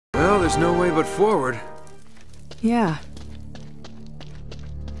there's no way but forward. Yeah.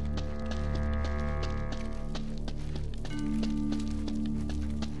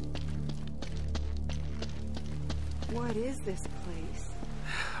 What is this place?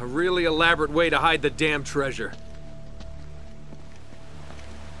 A really elaborate way to hide the damn treasure.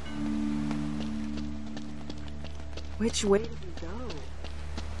 Which way did we go?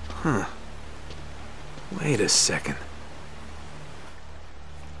 Huh. Wait a second.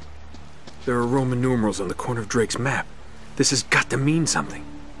 There are Roman numerals on the corner of Drake's map. This has got to mean something.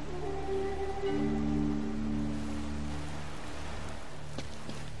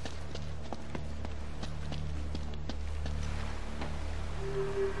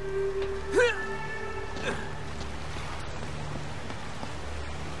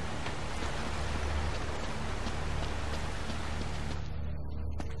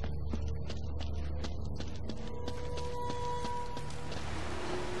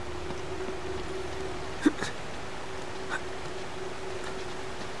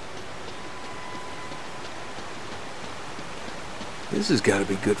 This has got to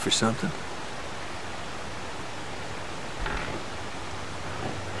be good for something.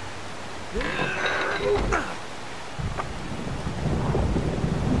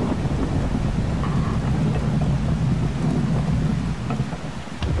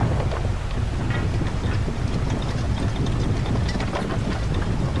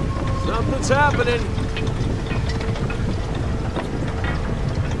 Something's happening.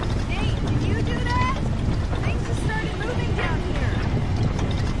 Nate, did you do that? Things just started moving down here.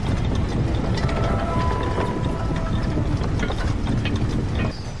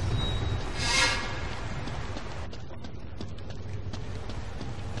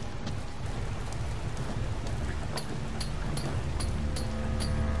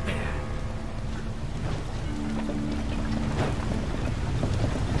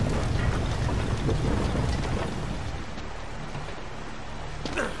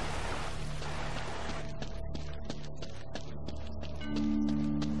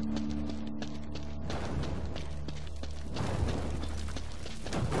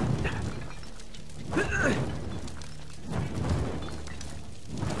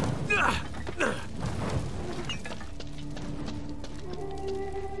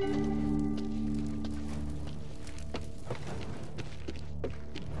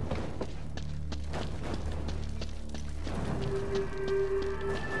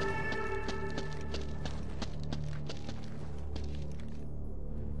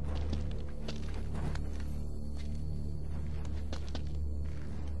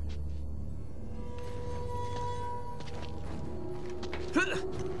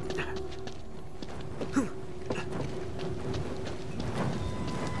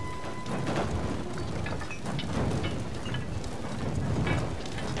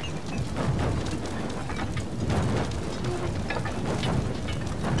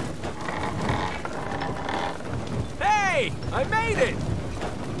 Hey! I made it!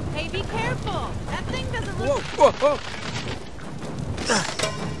 Hey, be careful. That thing doesn't Whoa, look... whoa, whoa!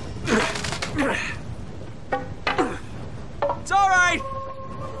 It's all right!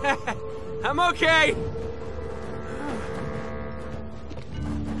 I'm okay!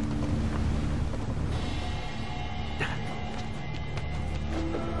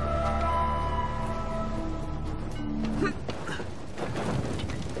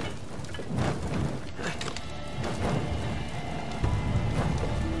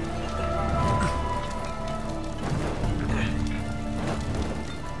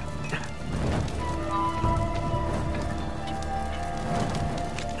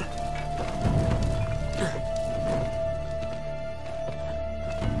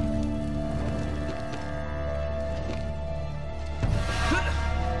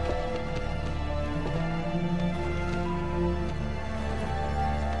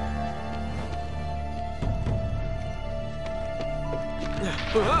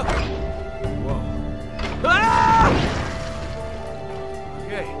 Whoa. Ah!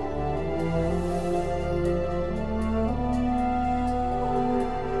 Okay.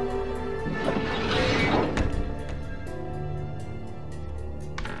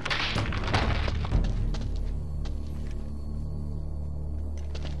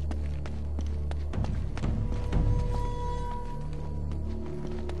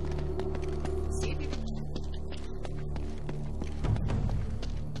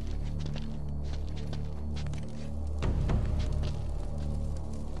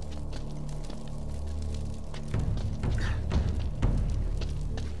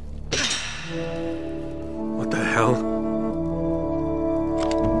 What the hell?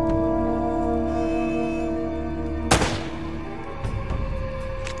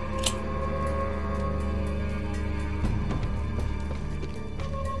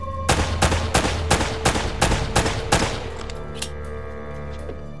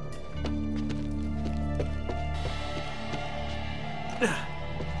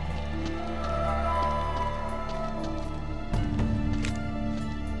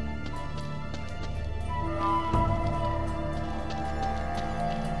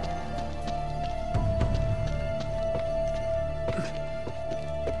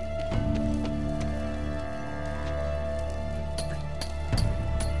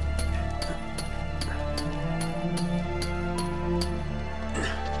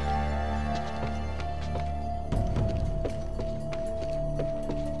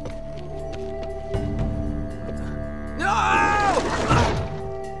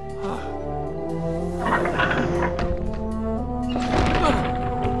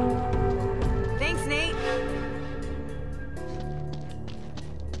 Thanks, Nate.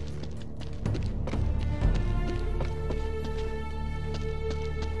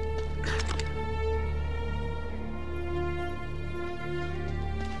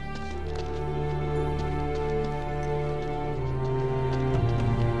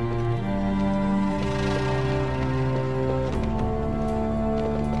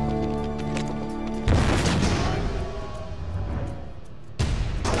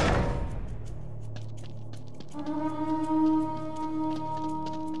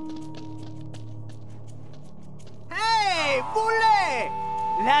 Hey, Boule!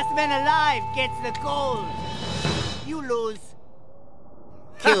 Last man alive gets the gold. You lose.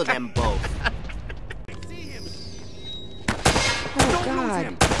 Kill them both. Oh,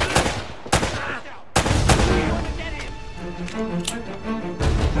 God.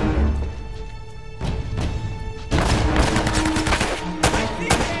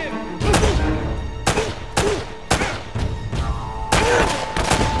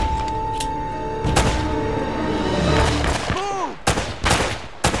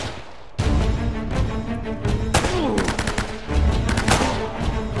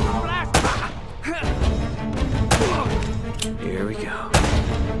 Here we go.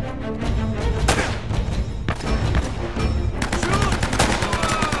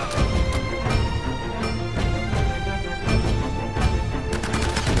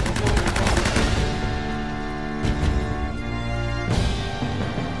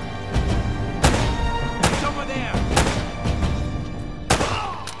 Over there.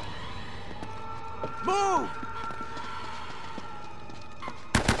 Move!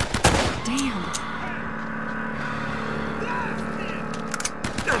 Damn.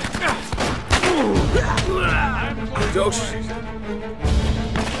 Jokes.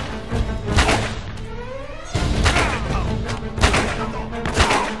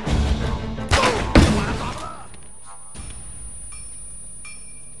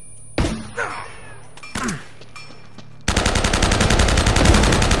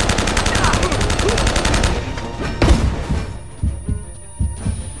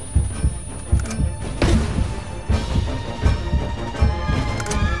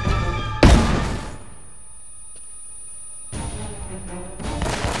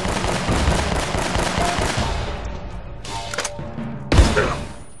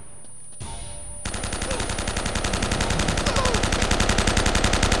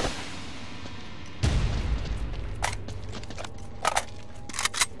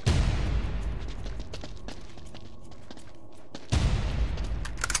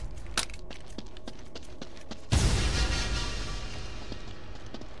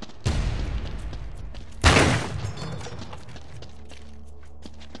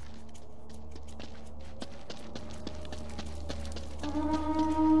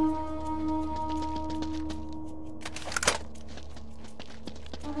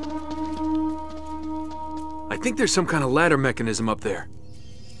 I think there's some kind of ladder mechanism up there.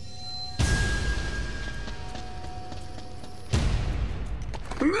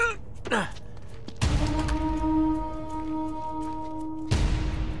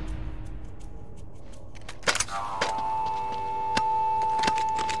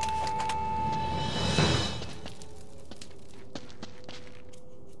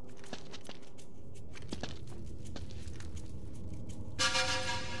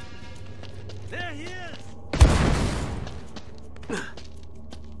 There he is!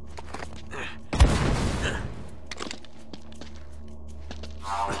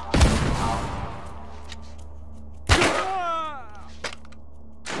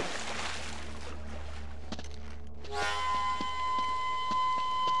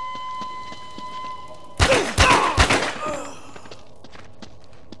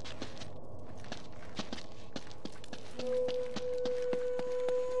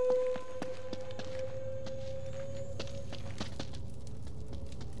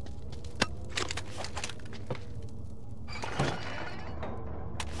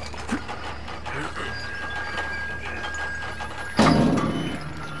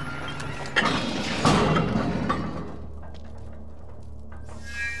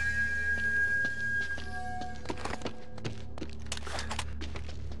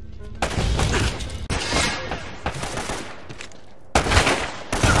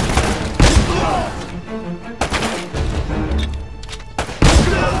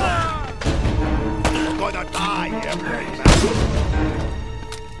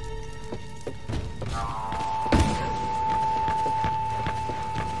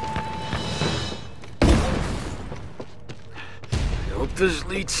 this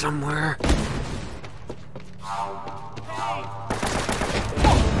lead somewhere.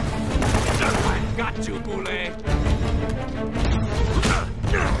 Got you, Boule.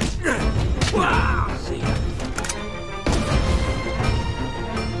 See ya.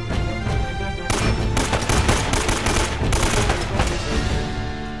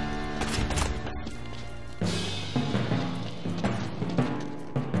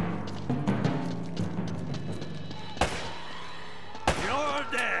 You're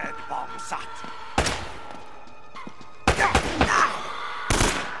dead, Bombsat.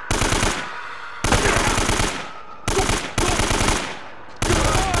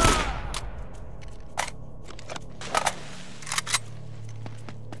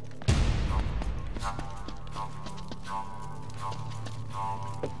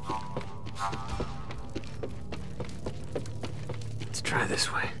 Let's try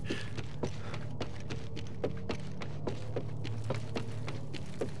this way.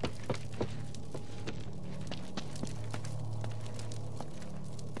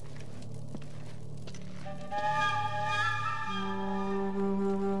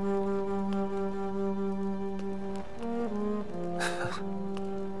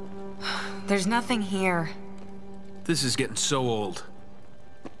 There's nothing here. This is getting so old.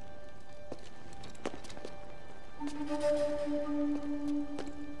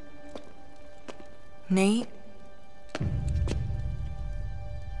 Nate?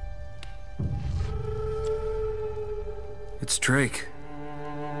 It's Drake.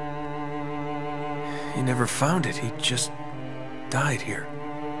 He never found it. He just died here.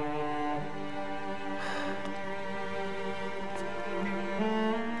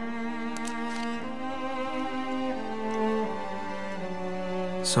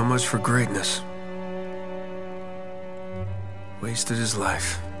 So much for greatness. Wasted his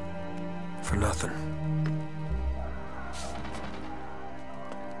life. For nothing.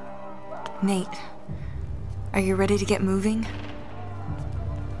 Nate, are you ready to get moving?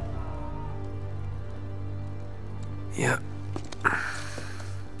 Yeah.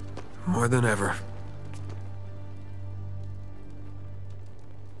 More than ever.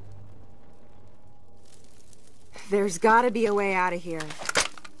 There's gotta be a way out of here.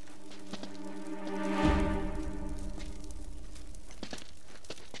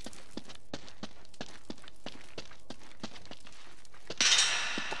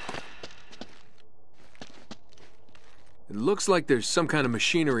 It looks like there's some kind of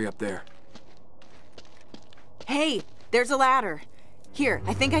machinery up there. Hey, there's a ladder. Here,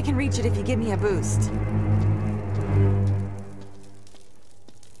 I think I can reach it if you give me a boost.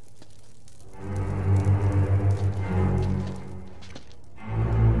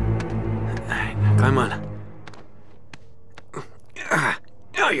 Climb on.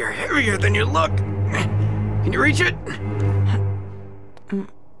 Oh, you're heavier than you look. Can you reach it?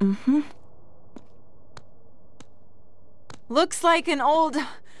 Mm-hmm. Looks like an old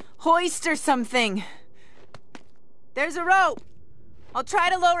hoist or something. There's a rope. I'll try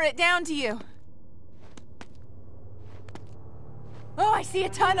to lower it down to you. Oh, I see a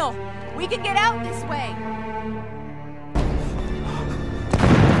tunnel. We can get out this way.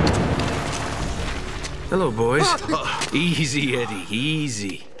 Hello, boys. Easy, Eddie,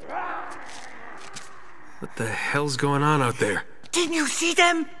 easy. What the hell's going on out there? Didn't you see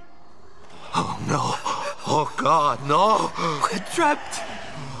them? Oh, no. Oh, God, no. We're trapped.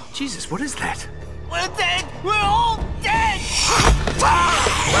 Jesus, what is that? We're dead. We're all dead.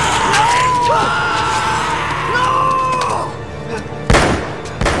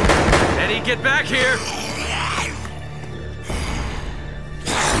 Eddie, get back here!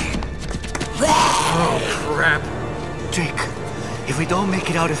 Oh, crap. Jake, if we don't make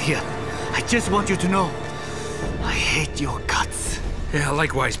it out of here, I just want you to know, I hate your guts. Yeah,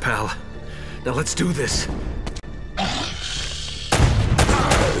 likewise, pal. Now let's do this.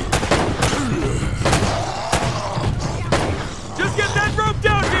 Just get that rope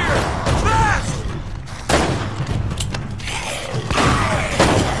down here! Fast!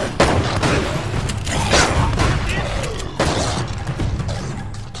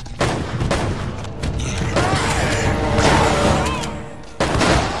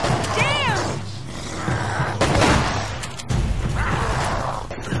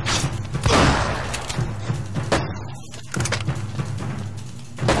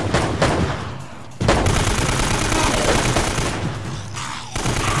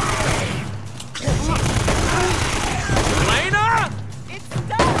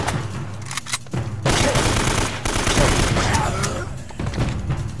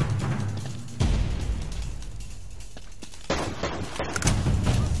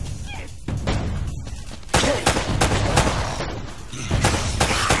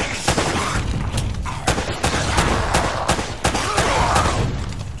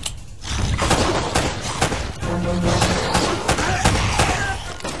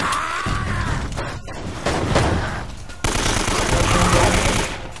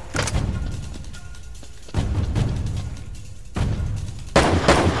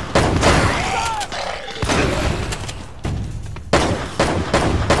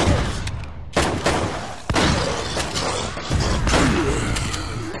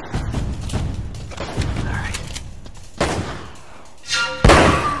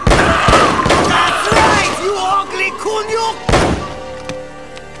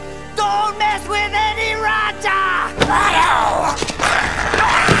 mess with any rata!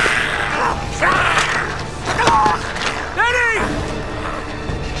 Eddie!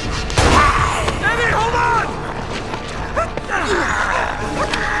 Eddie, hold on!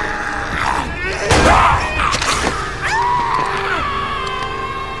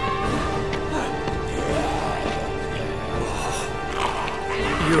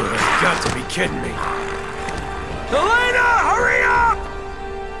 You have got to be kidding me. Elena, hurry up!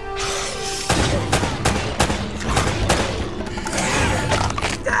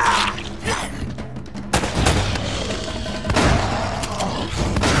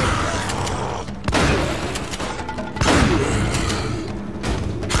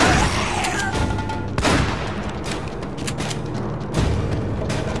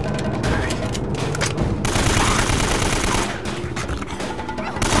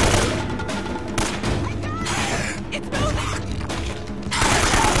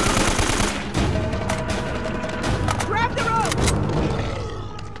 Grab the rope!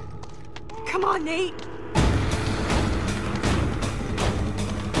 Come on, Nate.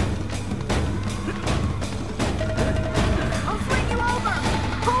 I'll swing you over.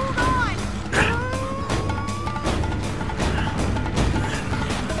 Hold on.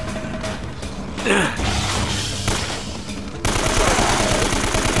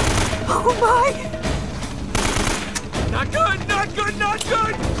 Oh my! Not good, not good, not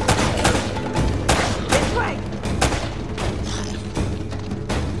good! This way!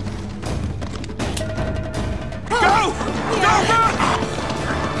 Go! Go, run!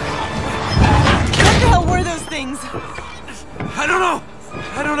 What the hell were those things? I don't know.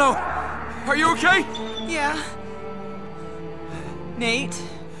 I don't know. Are you okay? Yeah. Nate?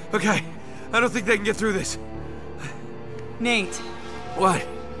 Okay. I don't think they can get through this. Nate, What?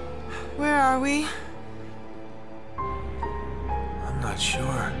 where are we? I'm not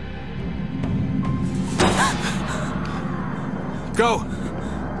sure. Go!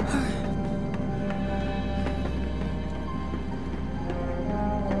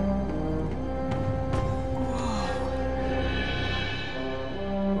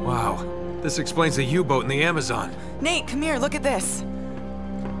 Wow. This explains the U-boat in the Amazon. Nate, come here, look at this.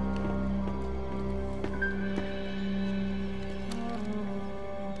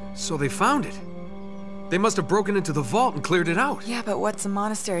 So they found it. They must have broken into the vault and cleared it out. Yeah, but what's a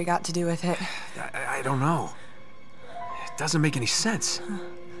monastery got to do with it? I don't know. It doesn't make any sense.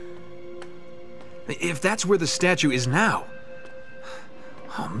 If that's where the statue is now...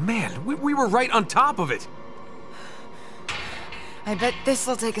 Oh man, we were right on top of it. I bet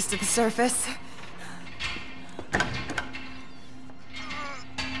this'll take us to the surface.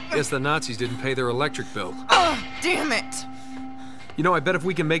 Guess the Nazis didn't pay their electric bill. Oh, damn it! You know, I bet if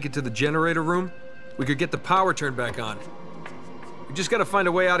we can make it to the generator room, we could get the power turned back on. We just gotta find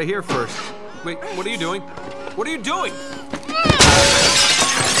a way out of here first. Wait, what are you doing? What are you doing?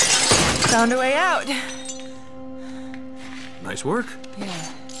 Found a way out. Nice work.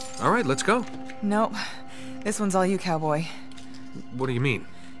 Yeah. All right, let's go. Nope. This one's all you, cowboy. What do you mean?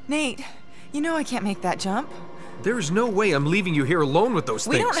 Nate, you know I can't make that jump. There is no way I'm leaving you here alone with those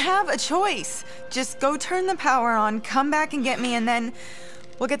We things. don't have a choice. Just go turn the power on, come back and get me, and then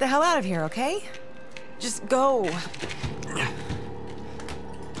we'll get the hell out of here, okay? Just go.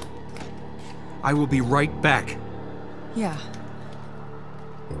 I will be right back. Yeah.